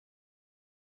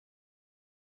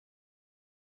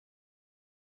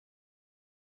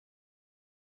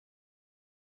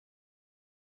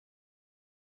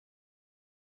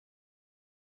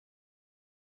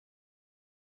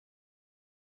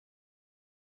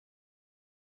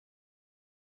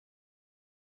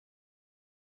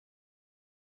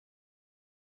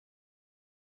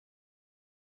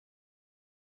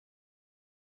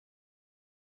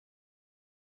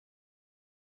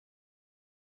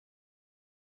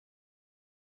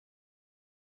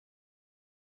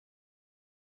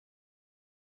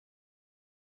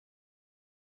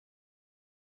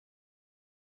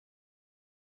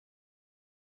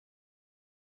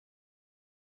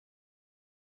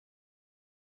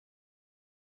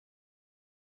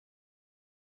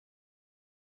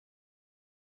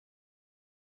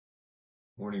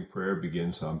Morning prayer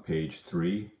begins on page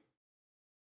 3.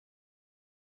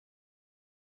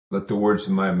 Let the words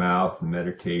of my mouth and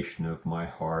meditation of my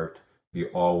heart be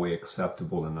always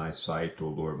acceptable in thy sight, O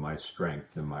Lord, my strength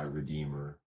and my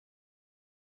Redeemer.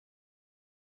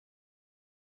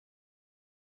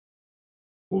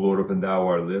 O Lord, open thou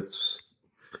our lips,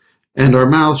 and our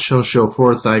mouth shall show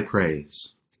forth thy praise.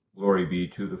 Glory be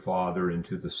to the Father, and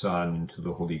to the Son, and to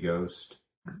the Holy Ghost.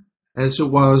 As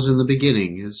it was in the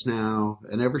beginning, is now,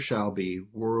 and ever shall be,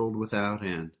 world without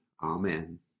end.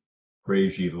 Amen.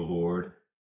 Praise ye the Lord.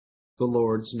 The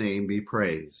Lord's name be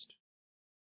praised.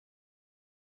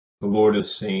 The Lord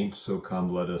is saint, so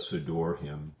come let us adore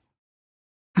him.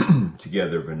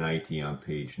 Together Venite on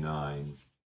page 9.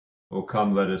 O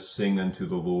come, let us sing unto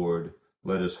the Lord.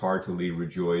 Let us heartily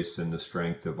rejoice in the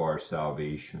strength of our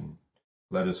salvation.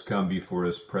 Let us come before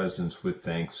his presence with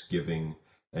thanksgiving,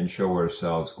 and show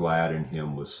ourselves glad in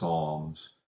him with psalms.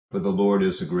 For the Lord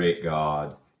is a great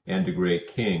God, and a great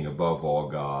King above all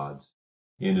gods.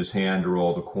 In his hand are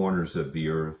all the corners of the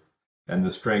earth, and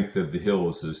the strength of the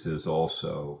hills is his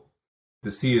also.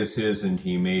 The sea is his, and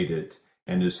he made it,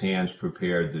 and his hands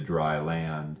prepared the dry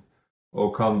land. O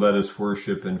come, let us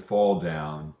worship and fall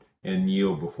down, and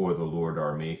kneel before the Lord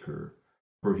our Maker.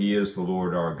 For he is the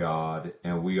Lord our God,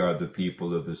 and we are the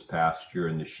people of his pasture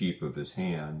and the sheep of his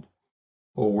hand.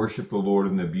 O worship the Lord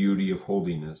in the beauty of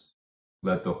holiness.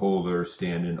 Let the whole earth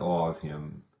stand in awe of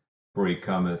him. For he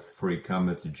cometh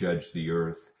to judge the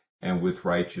earth, and with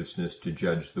righteousness to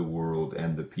judge the world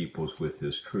and the peoples with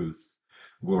his truth.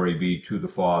 Glory be to the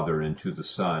Father, and to the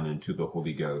Son, and to the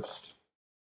Holy Ghost.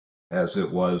 As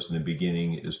it was in the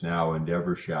beginning, is now, and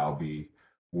ever shall be,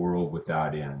 world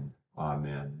without end.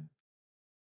 Amen.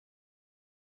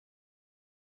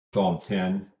 Psalm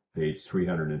 10, page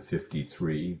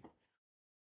 353.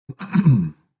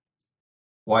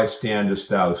 Why standest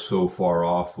thou so far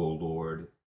off, O Lord,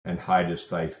 and hidest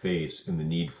thy face in the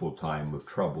needful time of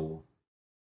trouble?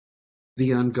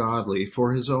 The ungodly,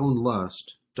 for his own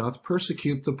lust, doth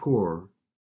persecute the poor.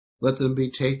 Let them be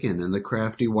taken in the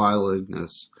crafty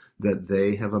wiliness that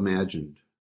they have imagined.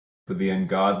 For the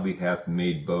ungodly hath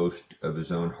made boast of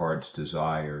his own heart's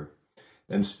desire,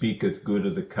 and speaketh good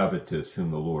of the covetous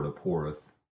whom the Lord abhorreth.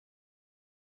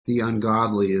 The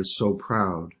ungodly is so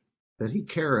proud that he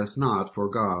careth not for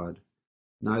God,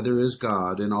 neither is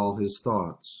God in all his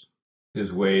thoughts.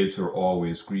 His ways are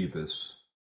always grievous.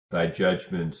 Thy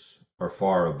judgments are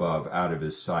far above out of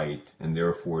his sight, and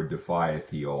therefore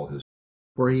defieth he all his.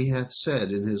 For he hath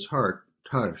said in his heart,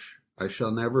 Tush, I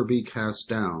shall never be cast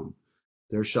down.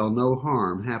 There shall no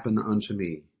harm happen unto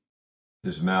me.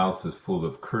 His mouth is full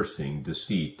of cursing,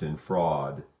 deceit, and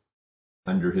fraud.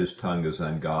 Under his tongue is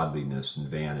ungodliness and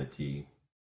vanity.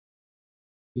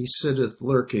 He sitteth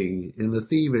lurking in the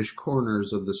thievish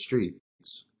corners of the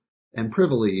streets, and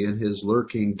privily in his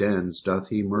lurking dens doth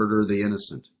he murder the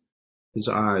innocent. His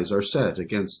eyes are set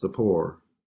against the poor.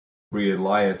 For he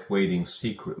lieth waiting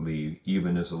secretly,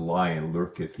 even as a lion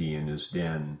lurketh he in his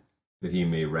den, that he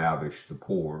may ravish the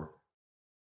poor.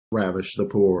 Ravish the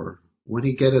poor, when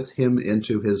he getteth him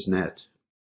into his net.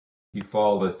 He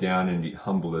falleth down and he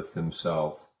humbleth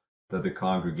himself, that the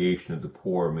congregation of the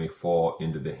poor may fall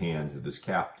into the hands of his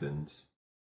captains.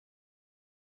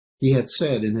 He hath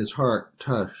said in his heart,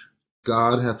 Tush,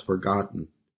 God hath forgotten.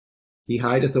 He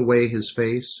hideth away his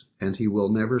face, and he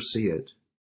will never see it.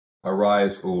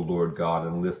 Arise, O Lord God,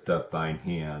 and lift up thine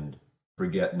hand.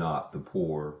 Forget not the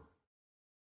poor.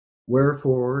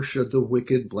 Wherefore should the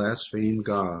wicked blaspheme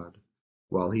God,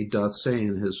 while he doth say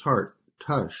in his heart,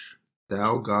 Tush,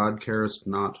 thou God carest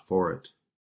not for it.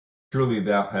 Surely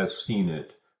thou hast seen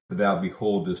it, for thou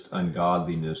beholdest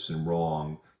ungodliness and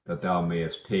wrong, that thou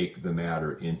mayest take the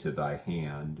matter into thy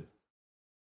hand.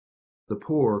 The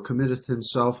poor committeth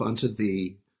himself unto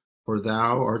thee, for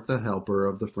thou art the helper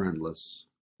of the friendless.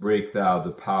 Break thou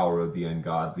the power of the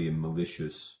ungodly and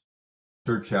malicious.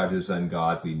 Search out his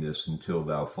ungodliness until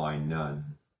thou find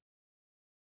none.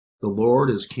 The Lord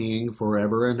is king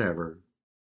forever and ever,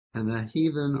 and the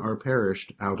heathen are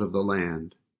perished out of the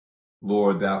land.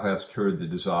 Lord, thou hast heard the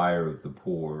desire of the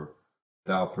poor.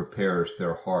 Thou preparest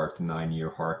their heart, and thine ear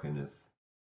hearkeneth.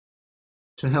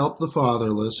 To help the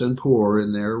fatherless and poor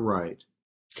in their right,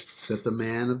 that the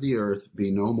man of the earth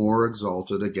be no more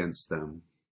exalted against them.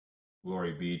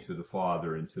 Glory be to the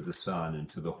Father, and to the Son, and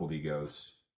to the Holy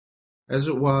Ghost. As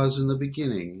it was in the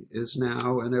beginning, is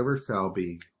now, and ever shall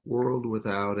be, world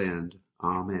without end.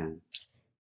 Amen.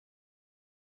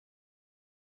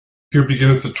 Here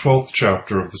beginneth the 12th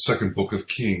chapter of the second book of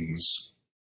Kings.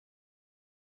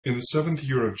 In the 7th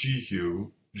year of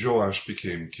Jehu, Joash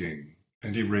became king,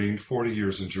 and he reigned 40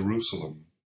 years in Jerusalem.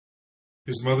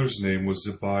 His mother's name was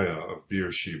Zibiah of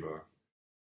Beersheba.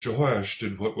 Jehoash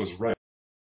did what was right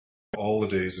all the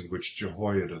days in which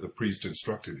Jehoiada the priest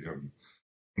instructed him.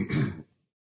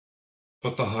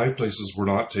 But the high places were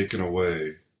not taken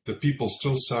away. The people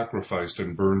still sacrificed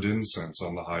and burned incense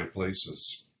on the high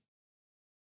places.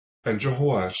 And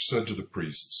Jehoash said to the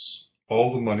priests,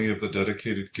 "All the money of the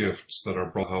dedicated gifts that are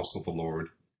brought to the house of the Lord,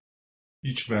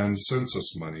 each man's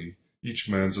census money, each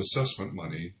man's assessment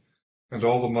money, and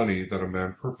all the money that a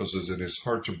man purposes in his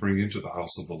heart to bring into the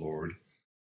house of the Lord,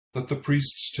 let the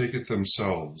priests take it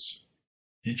themselves,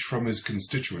 each from his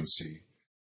constituency,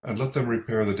 and let them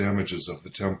repair the damages of the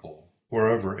temple,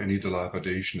 wherever any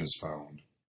dilapidation is found."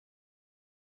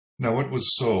 Now it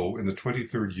was so in the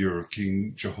 23rd year of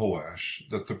King Jehoash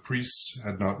that the priests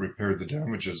had not repaired the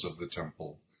damages of the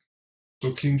temple.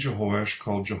 So King Jehoash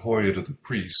called Jehoiada the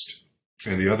priest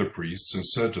and the other priests and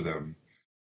said to them,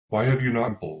 "Why have you not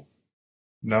temple?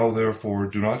 Now therefore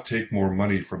do not take more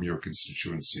money from your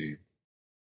constituency,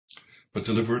 but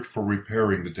deliver it for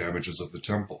repairing the damages of the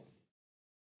temple."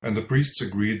 And the priests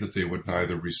agreed that they would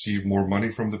neither receive more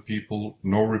money from the people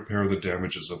nor repair the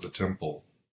damages of the temple.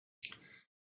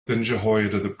 Then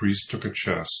Jehoiada the priest took a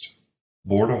chest,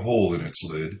 bored a hole in its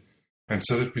lid, and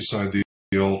set it beside the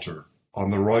altar,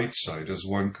 on the right side as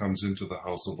one comes into the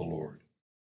house of the Lord.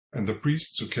 And the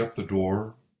priests who kept the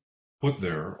door put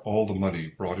there all the money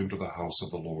brought into the house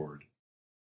of the Lord.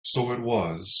 So it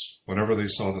was, whenever they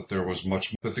saw that there was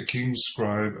much, that the king's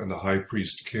scribe and the high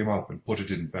priest came up and put it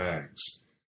in bags,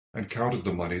 and counted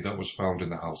the money that was found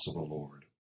in the house of the Lord.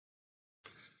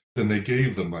 Then they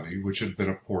gave the money which had been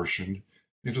apportioned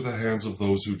into the hands of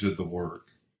those who did the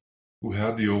work, who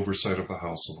had the oversight of the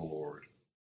house of the Lord.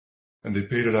 And they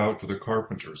paid it out to the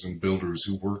carpenters and builders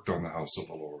who worked on the house of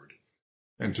the Lord,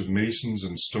 and to masons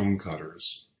and stone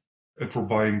cutters, and for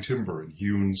buying timber and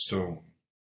hewn stone,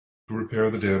 to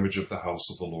repair the damage of the house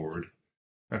of the Lord,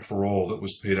 and for all that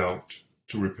was paid out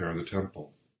to repair the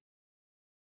temple.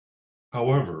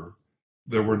 However,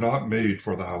 there were not made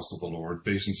for the house of the Lord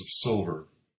basins of silver,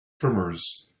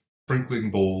 trimmers,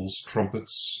 sprinkling bowls,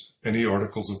 trumpets, any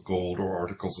articles of gold or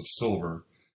articles of silver,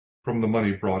 from the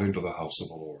money brought into the house of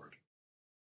the Lord.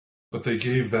 But they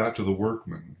gave that to the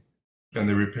workmen, and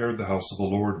they repaired the house of the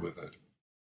Lord with it.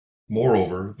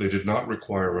 Moreover, they did not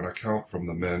require an account from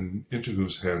the men into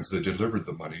whose hands they delivered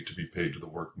the money to be paid to the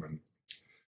workmen,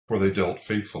 for they dealt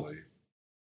faithfully.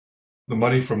 The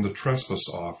money from the trespass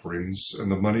offerings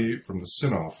and the money from the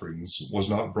sin offerings was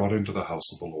not brought into the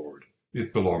house of the Lord.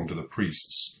 It belonged to the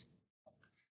priests.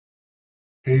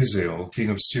 Hazael, king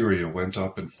of Syria, went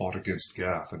up and fought against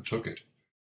Gath and took it.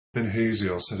 Then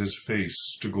Hazael set his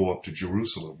face to go up to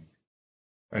Jerusalem.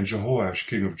 And Jehoash,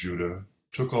 king of Judah,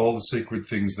 took all the sacred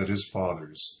things that his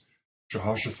fathers,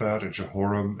 Jehoshaphat and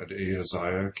Jehoram and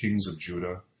Ahaziah, kings of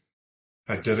Judah,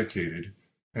 had dedicated,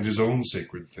 and his own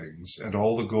sacred things, and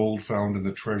all the gold found in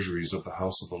the treasuries of the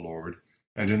house of the Lord,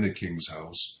 and in the king's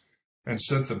house, and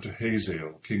sent them to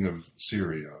Hazael, king of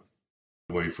Syria,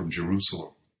 away from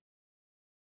Jerusalem.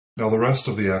 Now the rest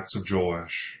of the acts of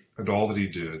Joash, and all that he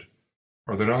did,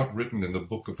 are they not written in the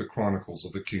book of the Chronicles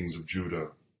of the kings of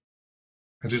Judah?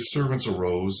 And his servants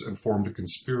arose and formed a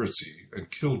conspiracy, and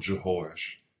killed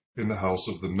Jehoash in the house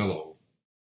of the Millo,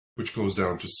 which goes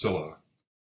down to Silla.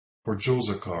 For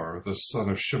Josachar the son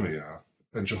of Shimeath,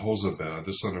 and Jehozabad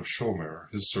the son of Shomer,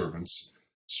 his servants,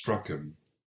 struck him.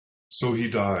 So he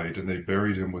died, and they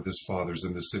buried him with his fathers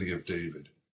in the city of David.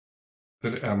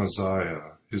 Then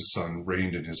Amaziah, his son,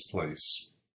 reigned in his place.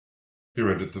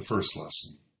 Here ended the first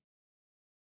lesson.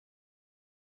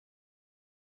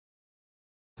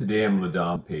 Today I'm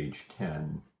Ladam, page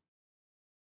 10.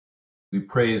 We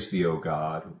praise thee, O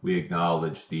God, we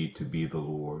acknowledge thee to be the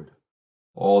Lord.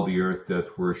 All the earth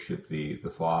doth worship thee, the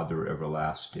Father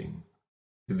everlasting.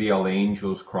 To thee all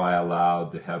angels cry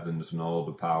aloud, the heavens and all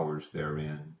the powers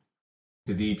therein.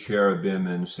 To thee cherubim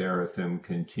and seraphim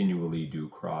continually do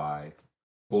cry,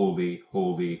 Holy,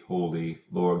 holy, holy,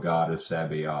 Lord God of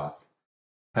Sabaoth.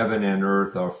 Heaven and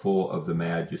earth are full of the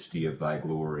majesty of thy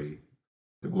glory.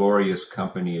 The glorious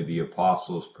company of the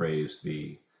apostles praise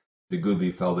thee. The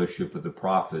goodly fellowship of the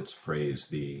prophets praise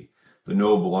thee. The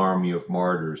noble army of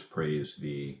martyrs praise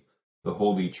thee. The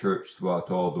holy church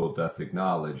throughout all the world doth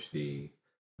acknowledge thee.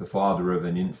 The Father of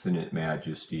an infinite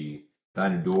majesty,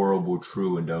 thine adorable,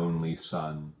 true, and only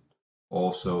Son.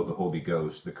 Also the Holy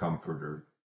Ghost, the Comforter.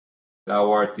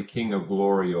 Thou art the King of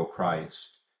glory, O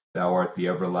Christ. Thou art the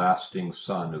everlasting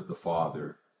Son of the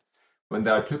Father. When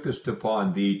thou tookest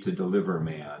upon thee to deliver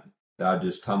man, thou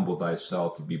didst humble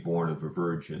thyself to be born of a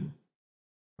virgin.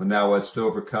 When thou hadst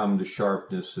overcome the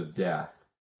sharpness of death,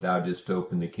 Thou didst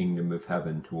open the kingdom of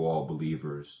heaven to all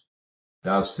believers.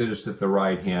 Thou sittest at the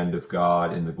right hand of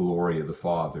God in the glory of the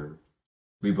Father.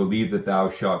 We believe that thou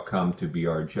shalt come to be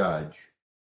our judge.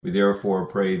 We therefore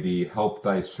pray thee, help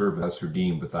thy servants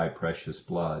redeemed with thy precious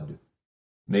blood.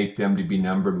 Make them to be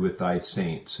numbered with thy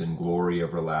saints in glory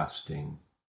everlasting.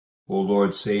 O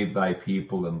Lord, save thy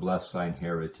people and bless thine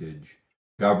heritage.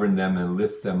 Govern them and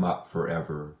lift them up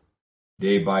forever.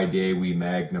 Day by day we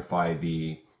magnify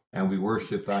thee, and we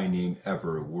worship thy name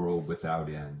ever, world without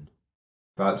end.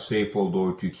 Vouchsafe, O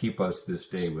Lord, to keep us this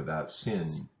day without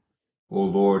sin. O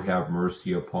Lord, have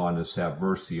mercy upon us, have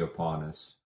mercy upon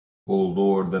us. O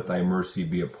Lord, let thy mercy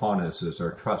be upon us as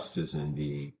our trust is in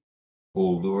thee. O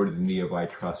Lord, in thee have I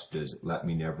trusted, let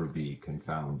me never be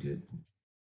confounded.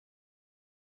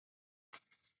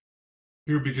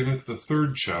 Here beginneth the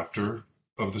third chapter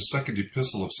of the second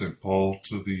epistle of St. Paul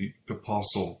to the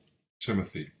Apostle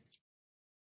Timothy.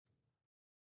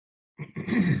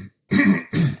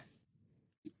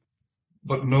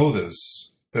 But know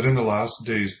this, that in the last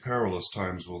days perilous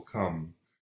times will come,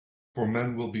 for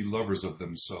men will be lovers of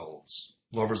themselves,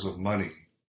 lovers of money,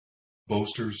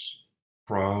 boasters,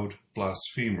 proud,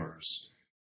 blasphemers,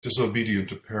 disobedient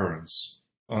to parents,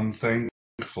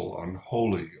 unthankful,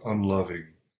 unholy,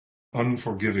 unloving,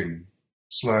 unforgiving,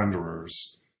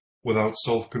 slanderers, without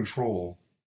self-control,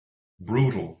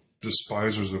 brutal,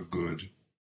 despisers of good,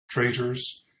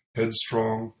 traitors,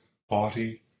 headstrong,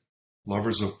 haughty,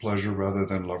 lovers of pleasure rather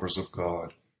than lovers of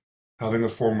God, having a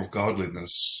form of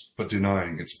godliness, but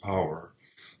denying its power.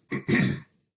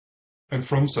 And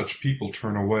from such people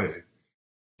turn away.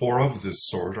 For of this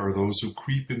sort are those who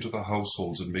creep into the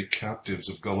households and make captives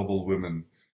of gullible women,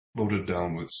 loaded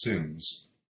down with sins,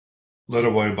 led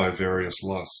away by various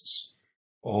lusts,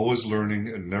 always learning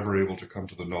and never able to come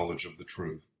to the knowledge of the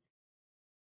truth.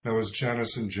 Now as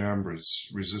Jannes and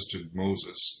Jambres resisted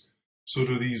Moses, so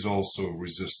do these also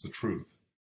resist the truth.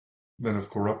 Men of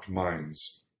corrupt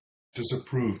minds,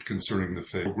 disapproved concerning the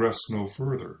faith, progress no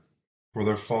further, for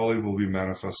their folly will be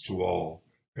manifest to all,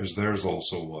 as theirs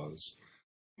also was.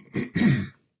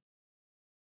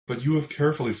 But you have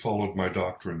carefully followed my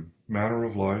doctrine, manner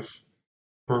of life,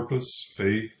 purpose,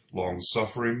 faith,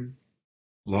 long-suffering,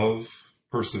 love,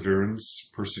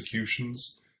 perseverance,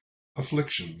 persecutions,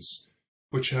 afflictions,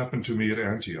 which happened to me at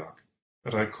Antioch,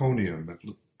 at Iconium,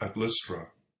 at Lystra,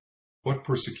 what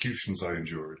persecutions I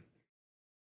endured.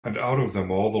 And out of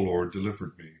them all the Lord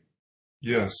delivered me.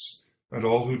 Yes, and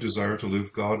all who desire to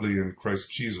live godly in Christ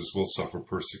Jesus will suffer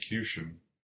persecution.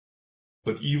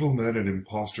 But evil men and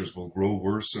impostors will grow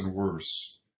worse and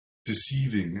worse,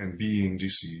 deceiving and being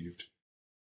deceived.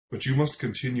 But you must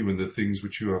continue in the things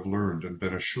which you have learned and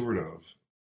been assured of,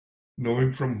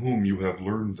 knowing from whom you have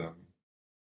learned them,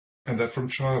 and that from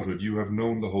childhood you have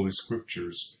known the Holy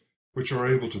Scriptures, which are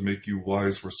able to make you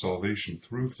wise for salvation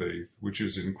through faith, which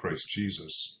is in Christ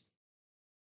Jesus.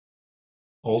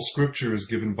 All Scripture is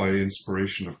given by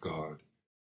inspiration of God,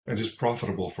 and is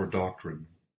profitable for doctrine,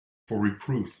 for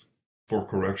reproof, for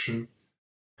correction,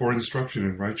 for instruction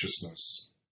in righteousness,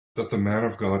 that the man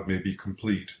of God may be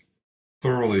complete,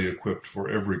 thoroughly equipped for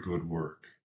every good work.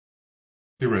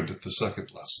 Here endeth the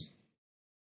second lesson.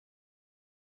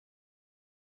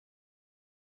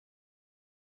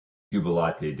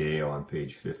 Jubilate Deo on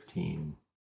page 15.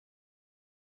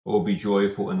 O be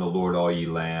joyful in the Lord, all ye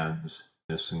lands,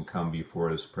 and come before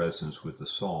his presence with a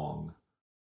song.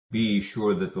 Be ye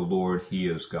sure that the Lord, he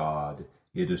is God.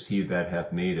 It is he that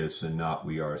hath made us, and not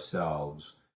we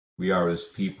ourselves. We are his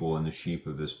people, and the sheep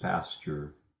of his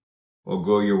pasture. O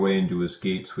go your way into his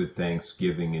gates with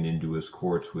thanksgiving, and into his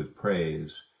courts with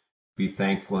praise. Be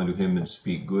thankful unto him, and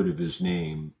speak good of his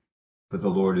name. For the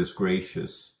Lord is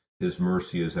gracious, his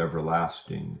mercy is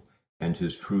everlasting, and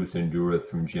his truth endureth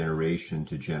from generation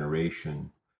to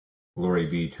generation. Glory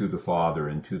be to the Father,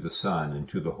 and to the Son, and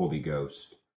to the Holy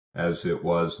Ghost, as it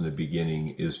was in the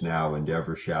beginning, is now, and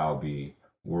ever shall be,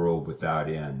 world without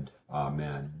end.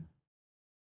 Amen.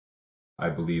 I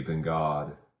believe in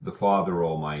God, the Father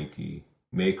Almighty,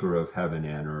 maker of heaven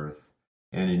and earth,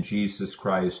 and in Jesus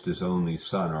Christ, his only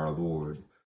Son, our Lord,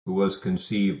 who was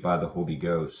conceived by the Holy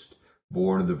Ghost,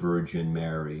 born of the Virgin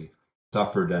Mary,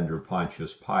 suffered under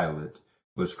Pontius Pilate,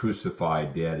 was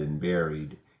crucified, dead, and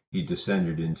buried. He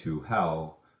descended into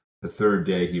hell. The third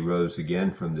day he rose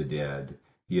again from the dead.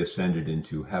 He ascended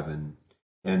into heaven,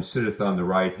 and sitteth on the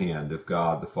right hand of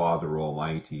God the Father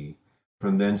Almighty.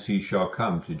 From thence he shall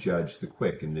come to judge the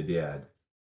quick and the dead.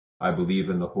 I believe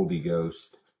in the Holy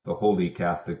Ghost, the Holy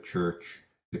Catholic Church,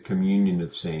 the communion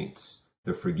of saints,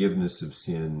 the forgiveness of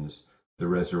sins, the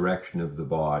resurrection of the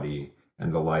body,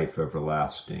 and the life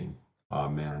everlasting.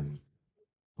 Amen.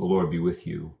 The Lord be with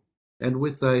you. And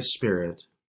with thy spirit.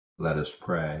 Let us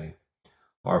pray.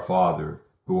 Our Father,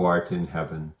 who art in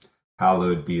heaven,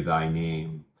 hallowed be thy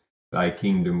name. Thy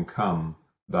kingdom come,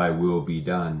 thy will be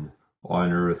done,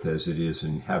 on earth as it is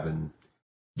in heaven.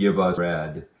 Give us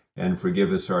bread, and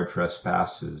forgive us our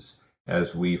trespasses,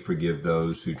 as we forgive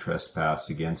those who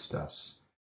trespass against us.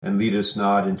 And lead us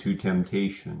not into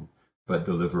temptation, but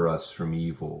deliver us from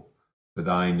evil. For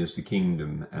thine is the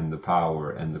kingdom, and the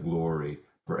power, and the glory,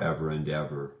 forever and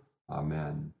ever.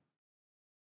 Amen.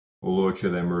 O Lord,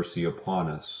 show thy mercy upon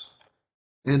us.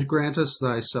 And grant us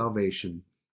thy salvation.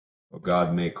 O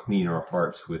God, may clean our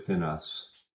hearts within us.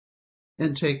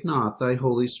 And take not thy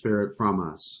Holy Spirit from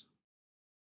us.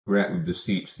 Grant, we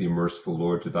beseech thee, merciful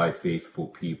Lord, to thy faithful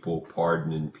people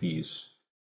pardon and peace,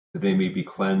 that they may be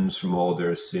cleansed from all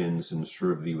their sins and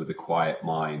serve thee with a quiet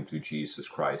mind through Jesus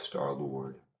Christ our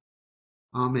Lord.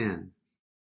 Amen.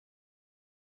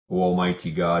 O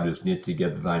Almighty God, who has knit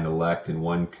together thine elect in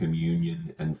one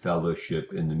communion and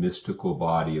fellowship in the mystical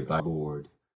body of thy Lord,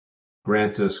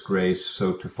 grant us grace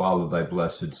so to follow thy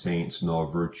blessed saints in all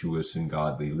virtuous and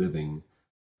godly living,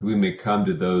 that we may come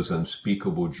to those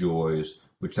unspeakable joys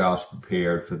which thou hast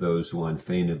prepared for those who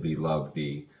unfeignedly love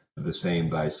thee, through the same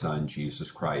thy Son, Jesus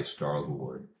Christ our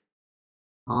Lord.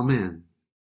 Amen.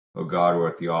 O God, who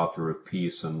art the author of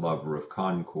peace and lover of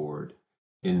concord,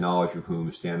 in knowledge of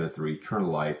whom standeth our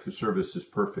eternal life, whose service is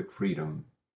perfect freedom,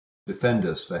 defend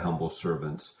us, thy humble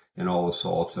servants, in all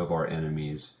assaults of our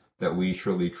enemies, that we,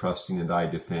 surely trusting in thy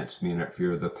defense, may not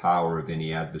fear the power of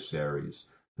any adversaries,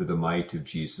 through the might of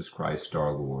Jesus Christ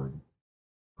our Lord.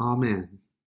 Amen.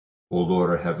 O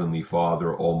Lord, our heavenly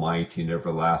Father, almighty and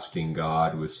everlasting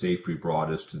God, who hast safely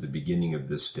brought us to the beginning of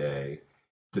this day,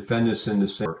 defend us in the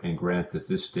sin, and grant that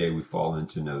this day we fall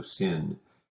into no sin,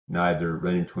 neither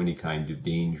run into any kind of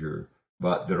danger,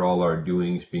 but that all our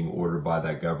doings, being ordered by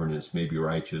thy governance, may be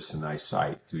righteous in thy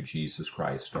sight, through Jesus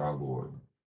Christ our Lord.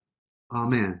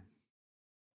 Amen.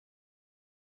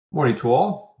 Morning to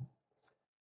all.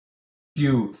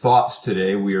 Few thoughts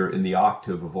today. We are in the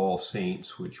octave of All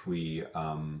Saints, which we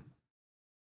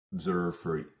observe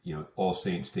for All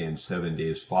Saints Day and 7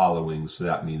 days following. So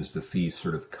that means the feast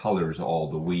sort of colors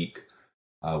all the week.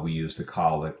 We use the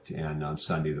collect, and on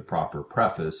Sunday the proper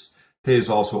preface. Today is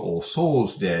also All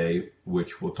Souls Day,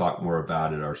 which we'll talk more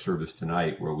about at our service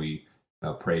tonight, where we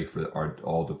pray for our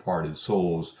all departed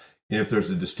souls. And if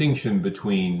there's a distinction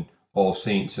between All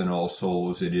Saints and All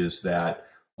Souls, it is that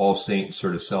All Saints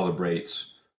sort of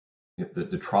celebrates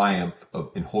the triumph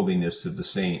and holiness of the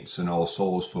saints, and All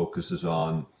Souls focuses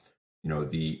on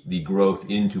the growth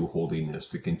into holiness,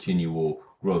 the continual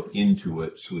growth into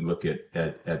it. So we look at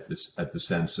the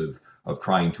sense of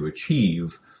trying to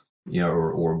achieve,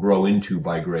 or grow into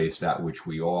by grace that which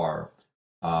we are.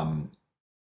 Our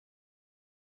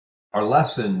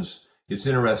lessons, it's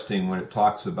interesting when it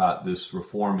talks about this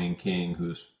reforming king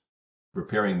who's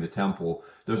preparing the temple.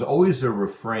 There's always a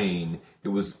refrain. It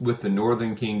was with the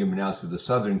northern kingdom, and now it's with the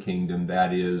southern kingdom.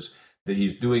 That is, that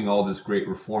he's doing all this great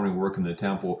reforming work in the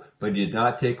temple, but he did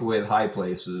not take away the high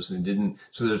places and didn't.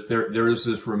 So there is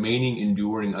this remaining,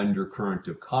 enduring undercurrent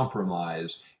of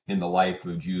compromise in the life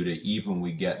of Judah, even when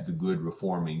we get the good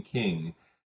reforming king.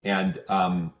 And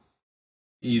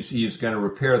he's going to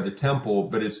repair the temple,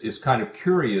 but it's kind of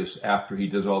curious after he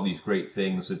does all these great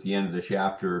things. At the end of the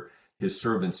chapter, his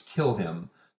servants kill him.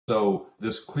 So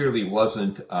this clearly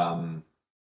wasn't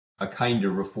a kind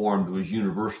of reform that was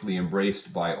universally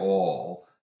embraced by all,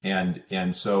 and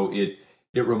so it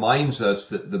reminds us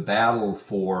that the battle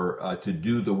for to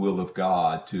do the will of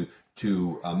God,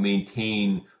 to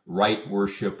maintain right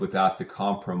worship without the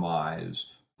compromise,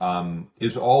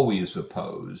 is always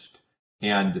opposed.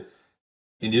 And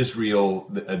in Israel,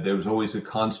 there was always a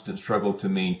constant struggle to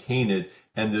maintain it,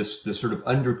 and this sort of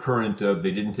undercurrent of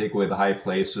they didn't take away the high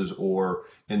places, or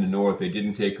in the north they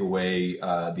didn't take away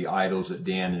the idols at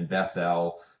Dan and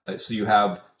Bethel. So you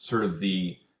have sort of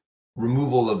the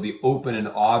removal of the open and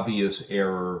obvious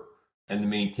error, and the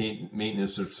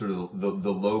maintenance of sort of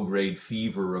the low-grade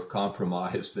fever of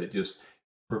compromise that just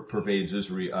pervades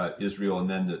Israel, and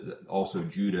then also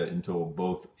Judah, until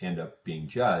both end up being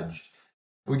judged.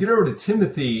 We get over to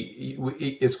Timothy.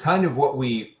 It's kind of what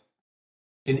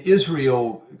in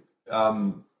Israel,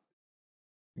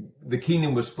 the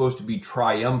kingdom was supposed to be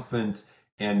triumphant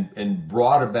and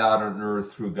brought about on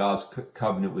earth through God's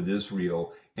covenant with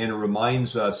Israel. And it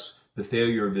reminds us the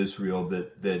failure of Israel,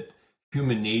 that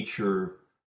human nature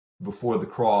before the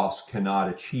cross cannot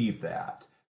achieve that.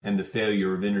 And the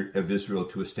failure of Israel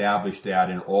to establish that,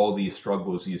 and all these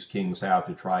struggles these kings have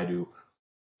to try to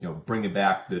bring it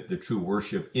back, the true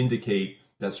worship, indicate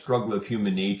that struggle of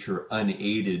human nature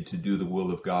unaided to do the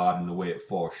will of God and the way it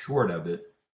falls short of it.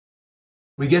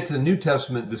 We get to the New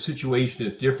Testament, the situation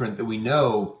is different, that we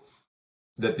know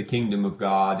that the kingdom of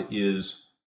God is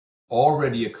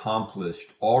already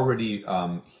accomplished, already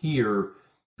here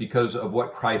because of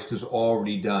what Christ has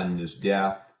already done in his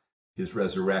death, his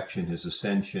resurrection, his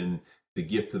ascension, the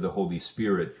gift of the Holy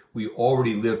Spirit. We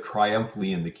already live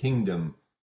triumphantly in the kingdom,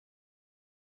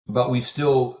 but we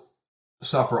still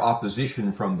suffer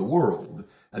opposition from the world.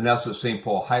 And that's what St.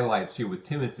 Paul highlights here with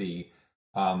Timothy,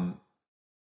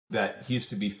 that he's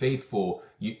to be faithful.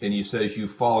 And he says, you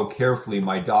follow carefully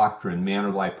my doctrine,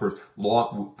 manner, life,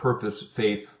 purpose,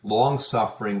 faith,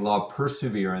 long-suffering, love,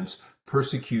 perseverance,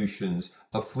 persecutions,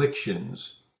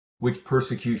 afflictions, which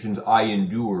persecutions I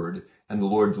endured, and the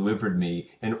Lord delivered me.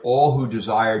 And all who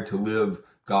desired to live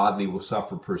godly will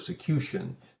suffer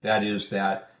persecution. That is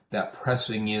that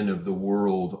pressing in of the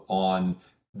world on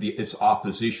its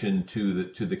opposition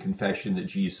to the confession that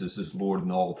Jesus is Lord,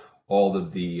 and all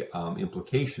of the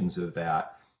implications of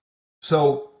that.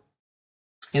 So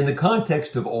in the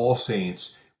context of all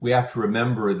saints, we have to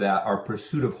remember that our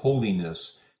pursuit of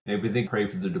holiness, and if we think, pray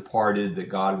for the departed, that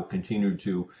God will continue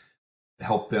to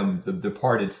help them, the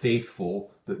departed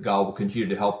faithful, that God will continue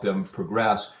to help them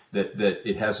progress, that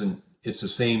it's the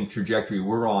same trajectory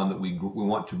we're on, that we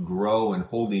want to grow in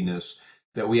holiness,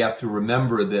 that we have to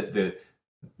remember that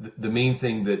the main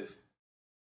thing that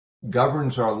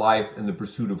governs our life in the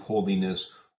pursuit of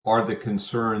holiness are the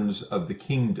concerns of the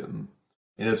kingdom.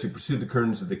 And as we pursue the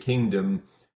concerns of the kingdom,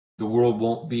 the world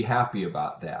won't be happy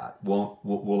about that,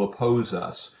 will oppose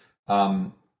us.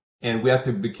 And we have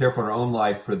to be careful in our own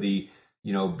life for being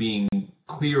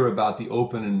clear about the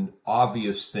open and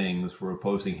obvious things. We're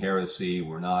opposing heresy.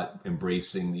 We're not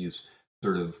embracing these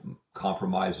sort of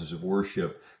compromises of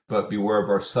worship, but beware of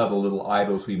our subtle little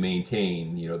idols we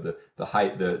maintain.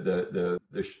 The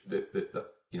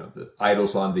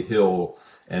idols on the hill,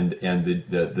 and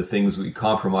the things we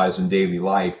compromise in daily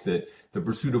life. That the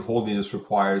pursuit of holiness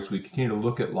requires we continue to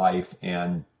look at life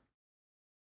and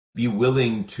be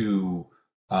willing to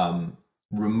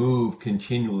remove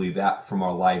continually that from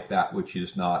our life, that which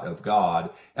is not of God.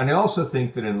 And I also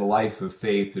think that in the life of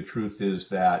faith, the truth is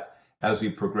that as we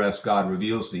progress, God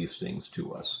reveals these things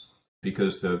to us,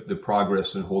 because the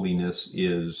progress in holiness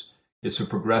it's a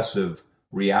progressive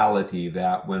reality,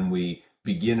 that when we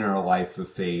begin our life of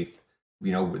faith,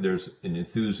 there's an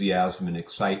enthusiasm and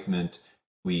excitement.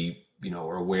 We,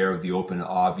 are aware of the open and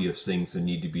obvious things that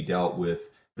need to be dealt with.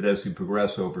 But as we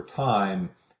progress over time,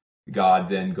 God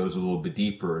then goes a little bit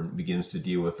deeper and begins to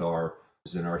deal with our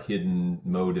hidden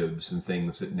motives and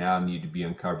things that now need to be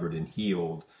uncovered and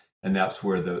healed. And that's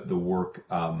where the work,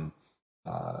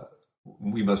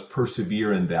 we must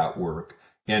persevere in that work.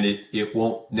 And it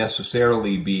won't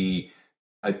necessarily be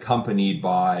accompanied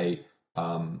by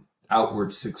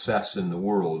outward success in the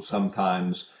world.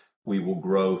 Sometimes we will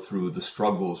grow through the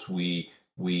struggles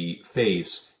we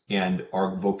face, and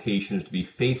our vocation is to be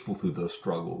faithful through those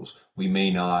struggles. We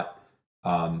may not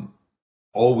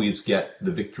always get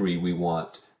the victory we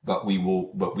want, but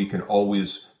we can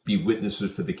always be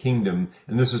witnesses for the kingdom.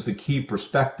 And this is the key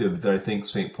perspective that I think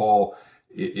St. Paul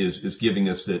is giving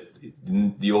us, that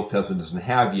the Old Testament doesn't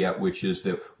have yet, which is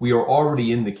that we are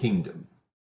already in the kingdom.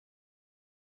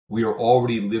 We are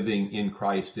already living in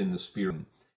Christ, in the Spirit.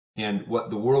 And what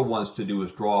the world wants to do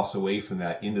is draw us away from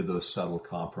that into those subtle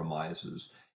compromises.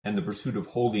 And the pursuit of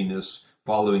holiness,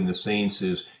 following the saints,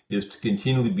 is to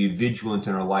continually be vigilant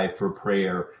in our life for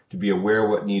prayer, to be aware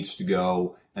what needs to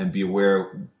go, and be aware of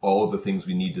all of the things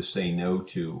we need to say no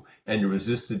to, and to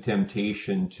resist the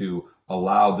temptation to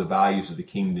allow the values of the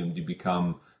kingdom to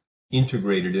become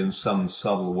integrated in some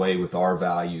subtle way with our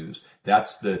values.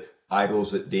 That's the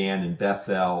idols at Dan and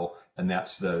Bethel, and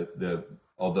that's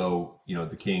although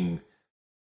the king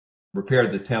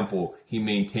repaired the temple, he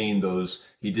maintained those.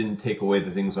 He didn't take away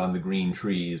the things on the green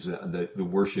trees, the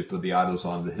worship of the idols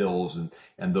on the hills,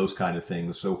 and those kind of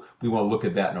things. So we want to look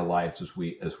at that in our lives as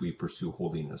we pursue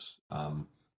holiness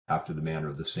after the manner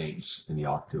of the saints in the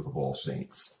octave of all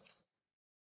saints.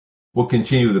 We'll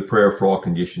continue the prayer for all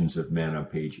conditions of men on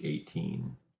page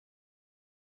 18.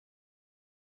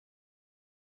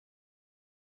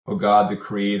 O God, the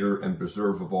creator and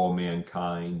preserver of all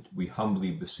mankind, we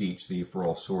humbly beseech thee for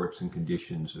all sorts and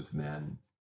conditions of men.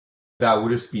 Thou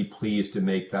wouldest be pleased to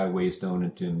make thy ways known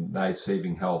unto thy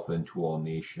saving health unto all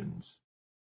nations.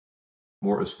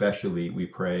 More especially, we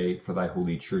pray for thy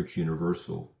holy Church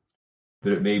universal,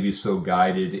 that it may be so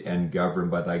guided and governed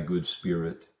by thy good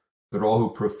Spirit, that all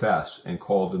who profess and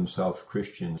call themselves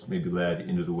Christians may be led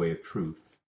into the way of truth,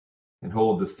 and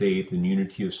hold the faith and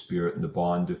unity of spirit in the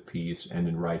bond of peace and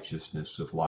in righteousness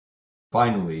of life.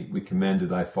 Finally, we commend to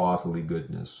thy fatherly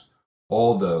goodness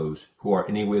all those who are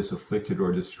anyways afflicted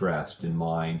or distressed in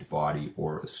mind, body,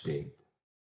 or estate.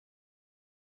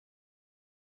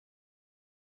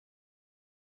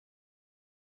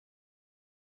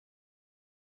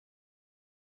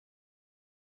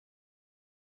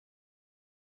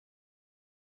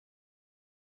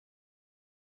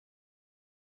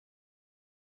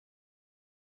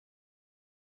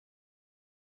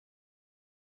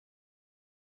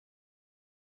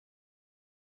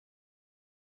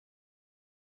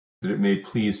 That it may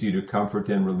please thee to comfort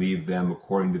and relieve them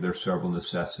according to their several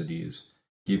necessities,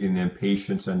 giving them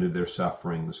patience under their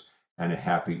sufferings, and a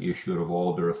happy issue of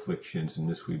all their afflictions, and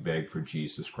this we beg for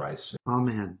Jesus Christ's sake.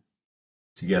 Amen.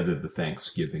 Together the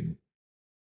thanksgiving.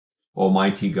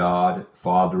 Almighty God,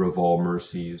 Father of all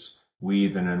mercies, we,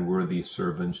 thine unworthy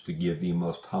servants, to give thee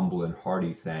most humble and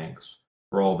hearty thanks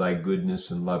for all thy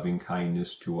goodness and loving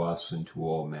kindness to us and to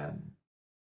all men.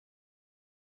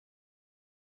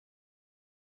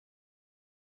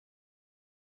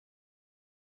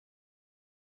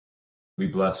 We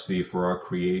bless thee for our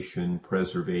creation,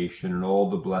 preservation, and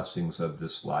all the blessings of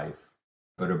this life,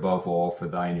 but above all for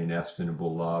thine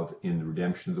inestimable love in the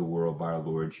redemption of the world by our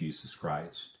Lord Jesus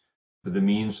Christ, for the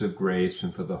means of grace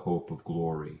and for the hope of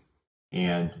glory.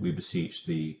 And, we beseech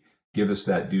thee, give us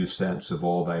that due sense of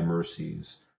all thy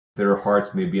mercies, that our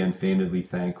hearts may be unfeignedly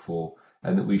thankful,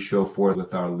 and that we show forth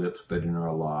with our lips but in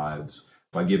our lives,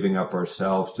 by giving up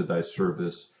ourselves to thy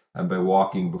service, and by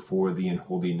walking before thee in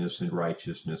holiness and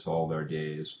righteousness all our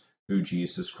days, through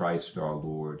Jesus Christ our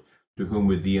Lord, to whom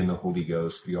with thee and the Holy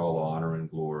Ghost be all honor and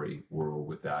glory, world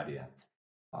without end.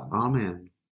 Amen. Amen.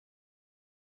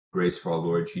 Grace for our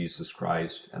Lord Jesus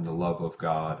Christ, and the love of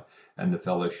God, and the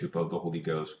fellowship of the Holy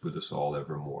Ghost with us all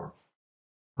evermore.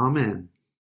 Amen.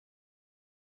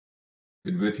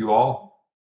 Good with you all.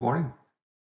 Morning.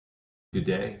 Good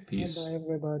day. Peace. Bye,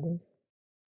 everybody.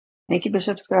 Thank you,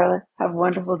 Bishop Scarlett. Have a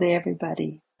wonderful day,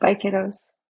 everybody. Bye, kiddos.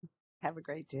 Have a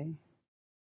great day.